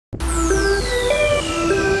So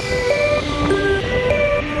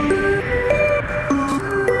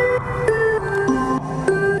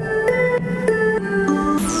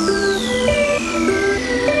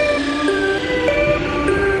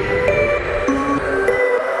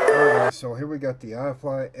here we got the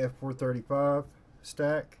iFlight F435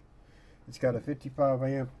 stack. It's got a 55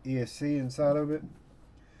 amp ESC inside of it.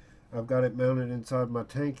 I've got it mounted inside my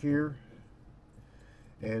tank here,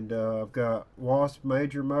 and I've got Wasp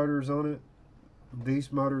major motors on it.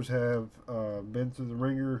 These motors have been through the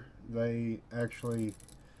ringer. They actually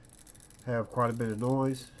have quite a bit of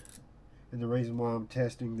noise, and the reason why I'm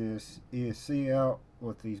testing this ESC out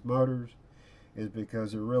with these motors is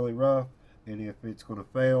because they're really rough, and if it's going to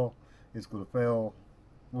fail, it's going to fail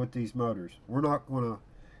with these motors. We're not going to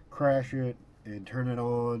crash it and turn it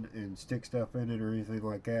on and stick stuff in it or anything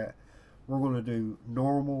like that. We're going to do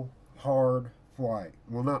normal hard flight.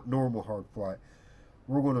 Well, not normal hard flight.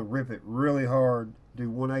 We're going to rip it really hard, do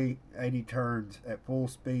 180 turns at full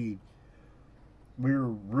speed. We're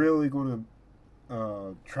really going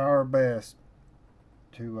to try our best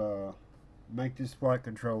to make this flight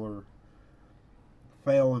controller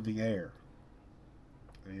fail in the air.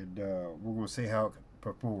 And we're going to see how it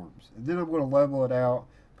performs. And then I'm going to level it out,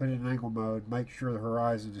 put it in angle mode, make sure the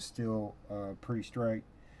horizon is still pretty straight.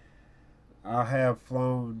 I have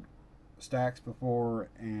flown stacks before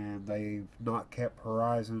and they've not kept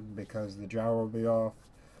horizon because the gyro would be off.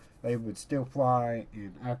 They would still fly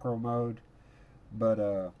in acro mode, but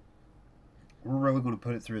we're really going to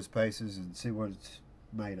put it through its paces and see what it's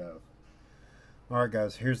made of. Alright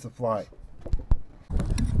guys, here's the flight.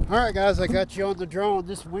 Alright guys, I got you on the drone.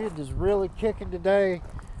 This wind is really kicking today.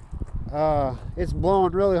 It's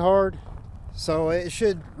blowing really hard, so it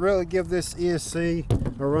should really give this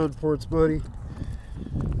ESC a run for its money.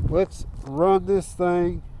 Let's run this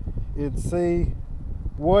thing and see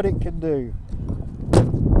what it can do.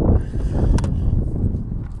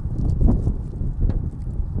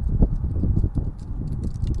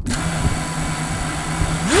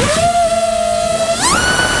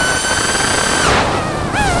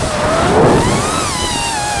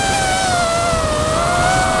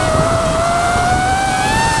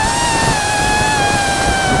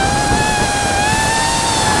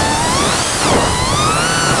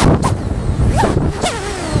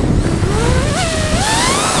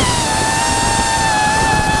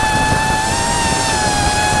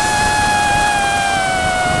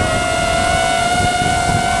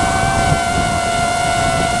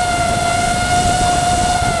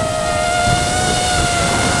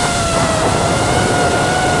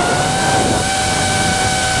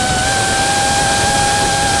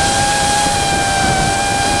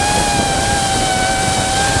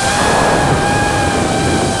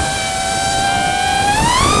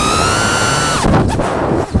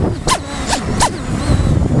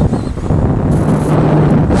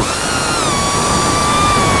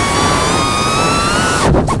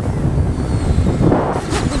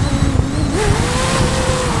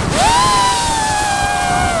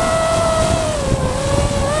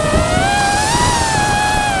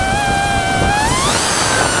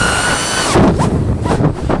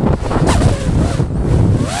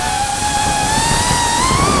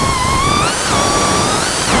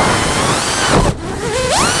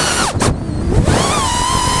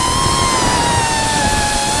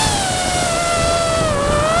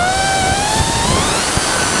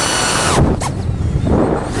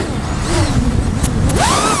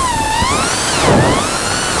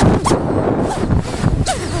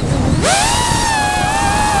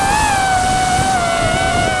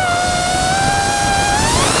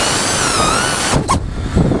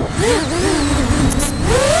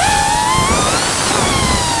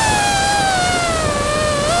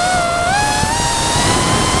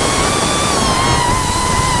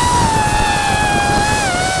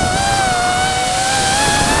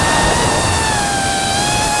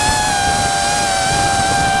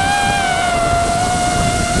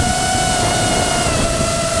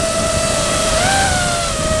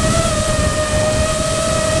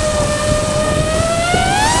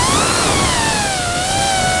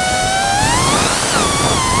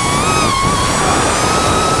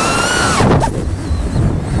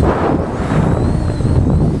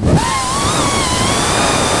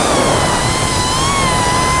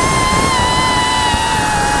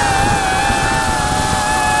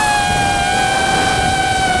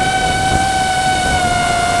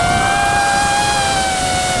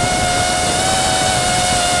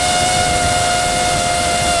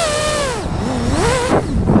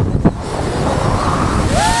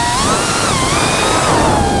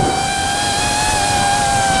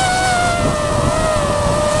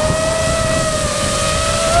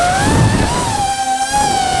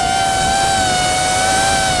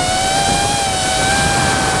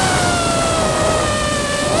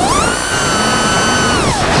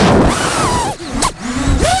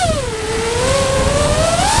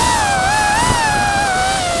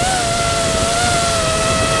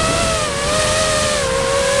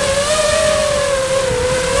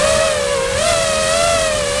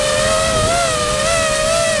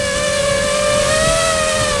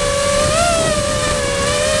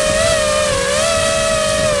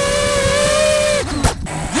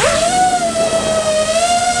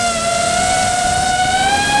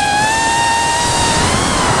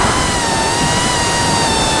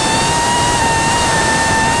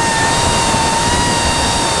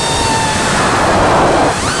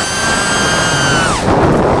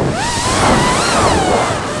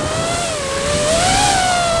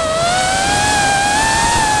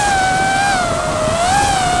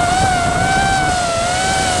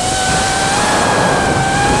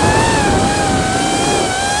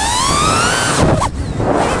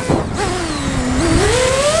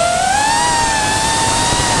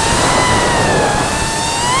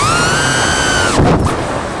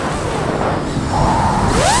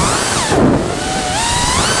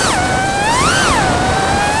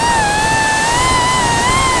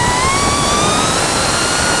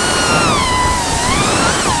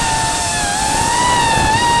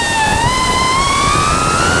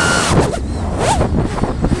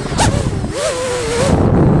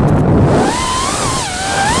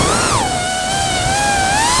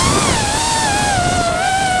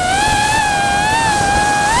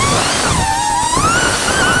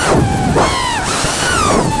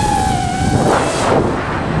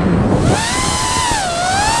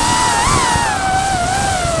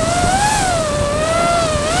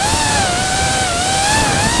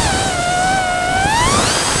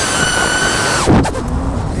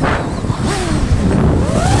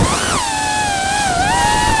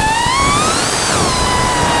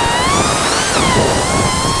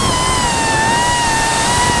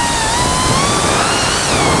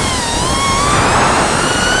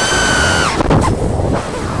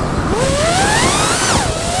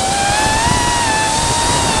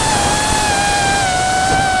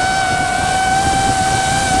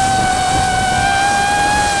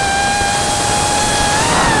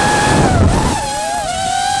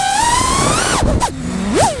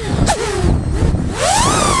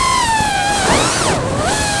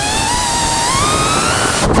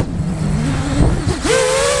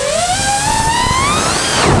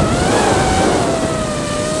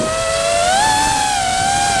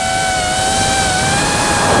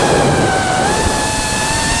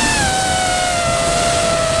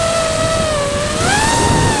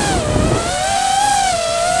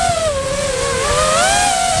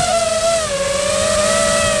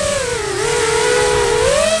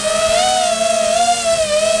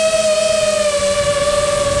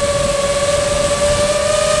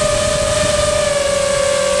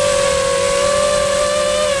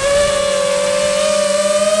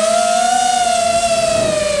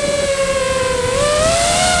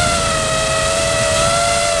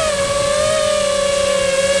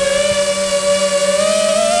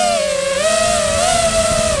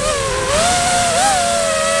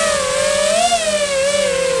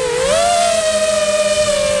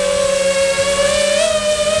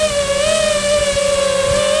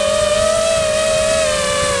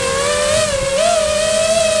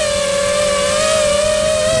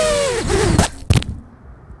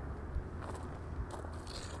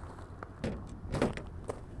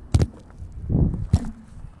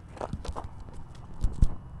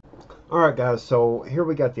 Alright guys, so here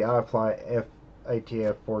we got the iFlight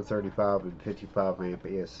ATF435 and 55 amp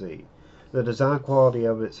ESC. The design quality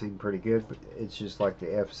of it seemed pretty good. It's just like the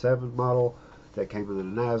F7 model that came with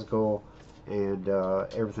an Nazgul, and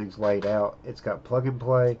everything's laid out. It's got plug and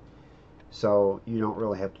play, so you don't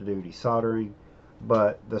really have to do any soldering,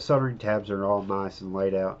 but the soldering tabs are all nice and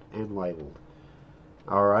laid out and labeled.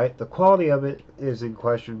 Alright, the quality of it is in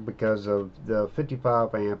question because of the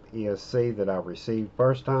 55 amp ESC that I received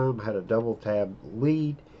first time had a double tab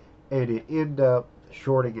lead, and it ended up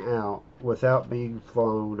shorting out without being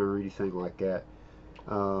flown or anything like that.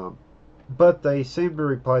 But they seem to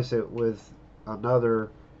replace it with another,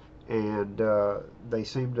 and they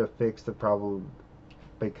seem to fix the problem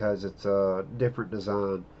because it's a different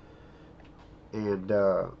design, and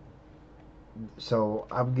so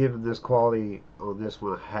I'm giving this quality on this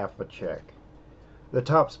one a half a check. The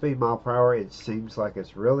top speed mile per hour, it seems like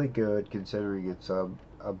it's really good considering it's a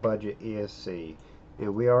budget ESC,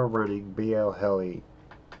 and we are running BL Heli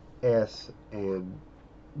S and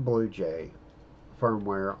Blue Jay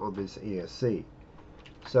firmware on this ESC.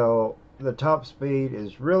 So the top speed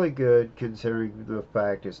is really good considering the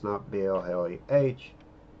fact it's not BL Heli H,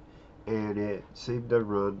 and it seemed to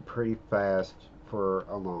run pretty fast for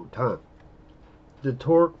a long time. The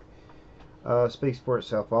torque speaks for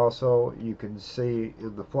itself also. You can see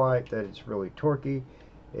in the flight that it's really torquey.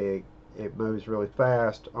 It moves really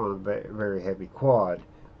fast on a very heavy quad,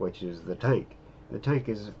 which is the tank. The tank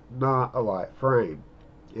is not a light frame,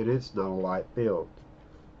 and it's not a light build,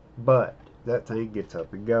 but that thing gets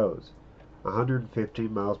up and goes.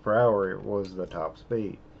 115 miles per hour was the top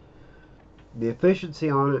speed. The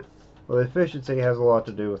efficiency on it, well, the efficiency has a lot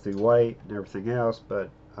to do with the weight and everything else,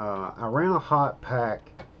 but I ran a hot pack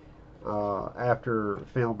after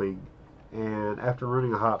filming, and after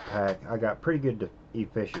running a hot pack I got pretty good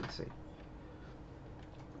efficiency.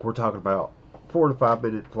 We're talking about 4 to 5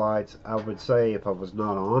 minute flights. I would say if I was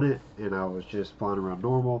not on it and I was just flying around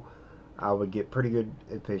normal, I would get pretty good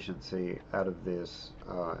efficiency out of this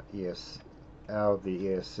out of the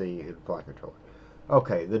ESC and flight controller.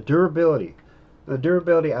 Okay, the durability. The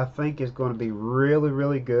durability I think is going to be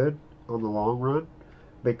really good on the long run,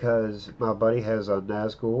 because my buddy has a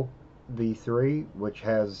Nazgul V3 which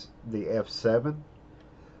has the F7,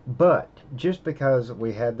 but just because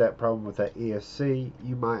we had that problem with that ESC,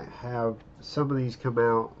 you might have some of these come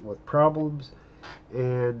out with problems,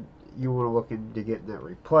 and you want to look into getting that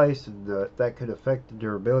replaced, and that could affect the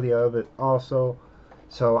durability of it also.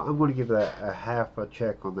 So I'm going to give that a half a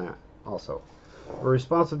check on that also.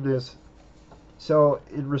 Responsiveness. So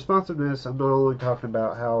in responsiveness, I'm not only talking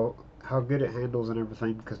about how good it handles and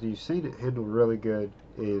everything, because you've seen it handle really good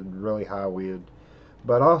in really high wind,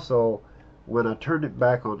 but also when I turned it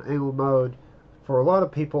back on angle mode, for a lot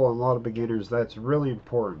of people and a lot of beginners, that's really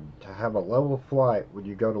important to have a level flight when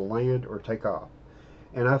you go to land or take off.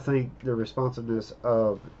 And I think the responsiveness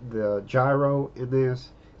of the gyro in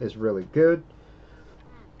this is really good.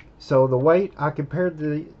 So the weight, I compared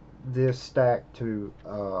this stack to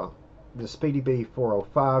the Speedy B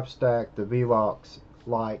 405 stack, the Velox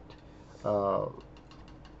Light for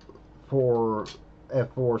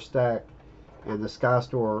F4 stack, and the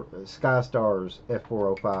SkyStars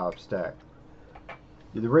F405 stack.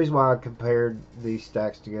 And the reason why I compared these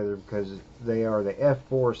stacks together, because they are the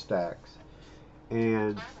F4 stacks,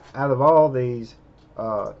 and out of all these,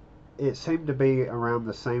 it seemed to be around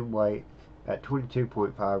the same weight at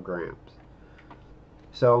 22.5 grams.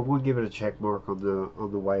 So I'm going to give it a check mark on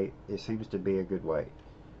the weight. It seems to be a good weight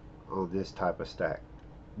on this type of stack.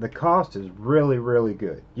 The cost is really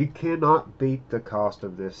good. You cannot beat the cost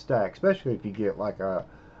of this stack, especially if you get like a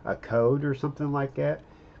code or something like that.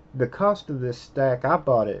 The cost of this stack, I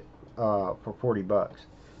bought it for 40 bucks.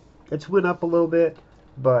 It's went up a little bit,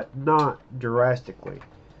 but not drastically.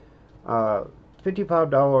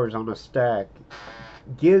 $55 on a stack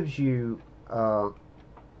gives you,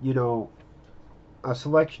 you know, a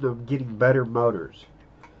selection of getting better motors.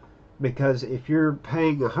 Because if you're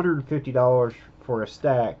paying $150 for a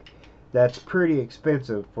stack, that's pretty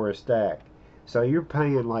expensive for a stack. So you're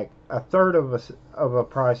paying like a third of a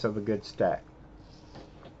price of a good stack.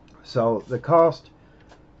 So the cost,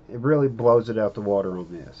 it really blows it out the water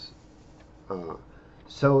on this.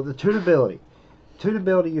 So the tunability.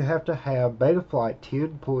 Tunability, you have to have Betaflight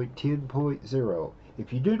 10.10.0.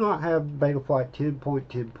 If you do not have Betaflight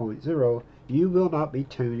 10.10.0, you will not be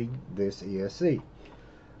tuning this ESC.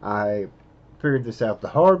 I figured this out the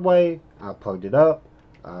hard way. I plugged it up,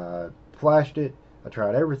 I flashed it, I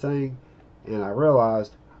tried everything, and I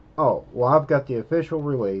realized, oh, well, I've got the official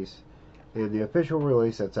release, and the official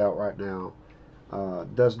release that's out right now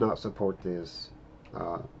does not support this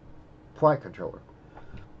flight controller.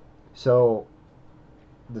 So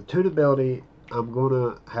the tunability, I'm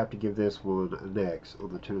gonna have to give this one an X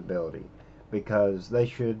on the tunability, because they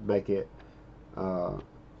should make it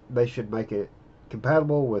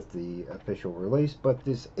compatible with the official release. But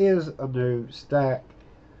this is a new stack,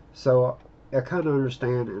 so I kind of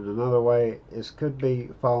understand in another way this could be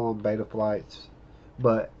following Betaflight's,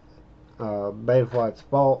 but Betaflight's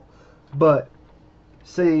fault. But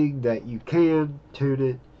seeing that you can tune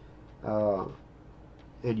it,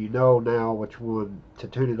 and you know now which one to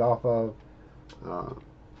tune it off of,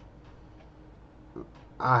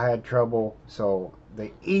 I had trouble, so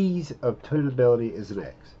the ease of tunability is an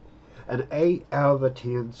X. An 8 out of a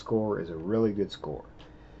 10 score is a really good score.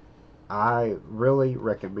 I really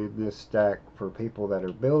recommend this stack for people that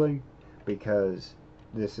are building, because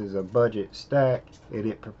this is a budget stack and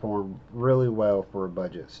it performed really well for a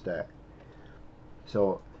budget stack.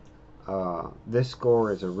 So this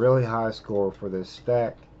score is a really high score for this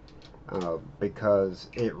stack, because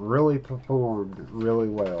it really performed really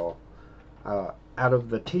well. Out of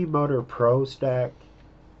the T-Motor Pro stack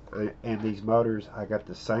and these motors, I got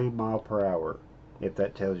the same mile per hour, if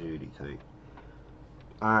that tells you anything.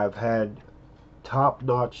 I've had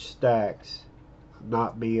top-notch stacks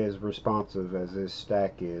not be as responsive as this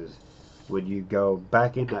stack is when you go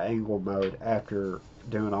back into angle mode after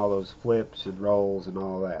doing all those flips and rolls and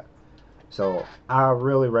all that. So I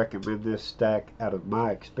really recommend this stack out of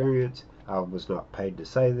my experience. I was not paid to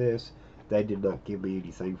say this. They did not give me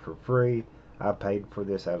anything for free. I paid for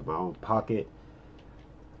this out of my own pocket.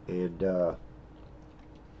 And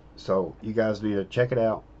so you guys need to check it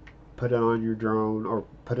out. Put it on your drone or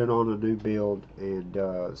put it on a new build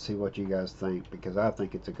and see what you guys think, because I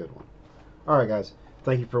think it's a good one. Alright guys,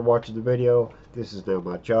 thank you for watching the video. This is now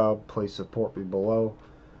my job. Please support me below.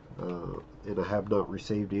 And I have not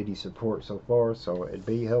received any support so far, so it'd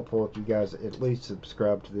be helpful if you guys at least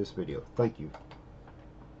subscribe to this video. Thank you.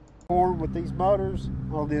 With these motors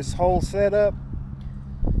on this whole setup,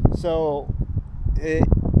 so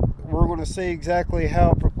we're going to see exactly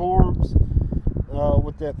how it performs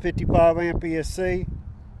with that 55 amp ESC.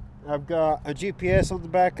 I've got a GPS on the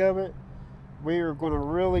back of it. We are going to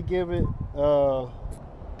really give it,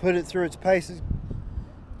 put it through its paces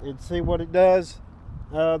and see what it does.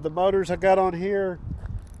 The motors I got on here,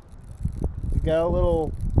 you got a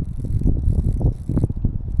little,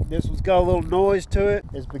 this one's got a little noise to it.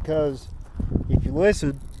 It's because if you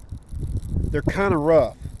listen, they're kind of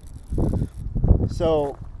rough.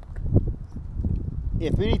 So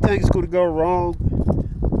if anything's going to go wrong,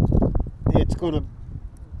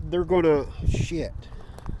 they're going to shit.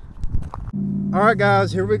 All right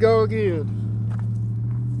guys, here we go again.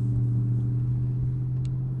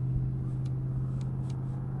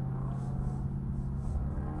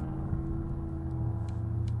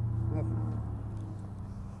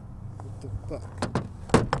 What the fuck?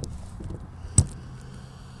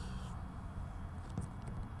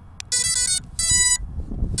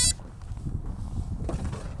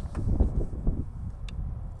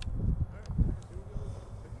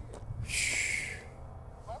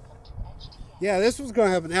 Yeah, this was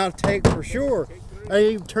gonna have an outtake for sure. I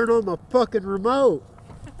didn't even turn on my fucking remote.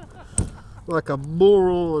 Like a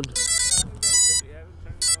moron.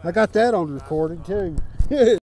 I got that on recording too.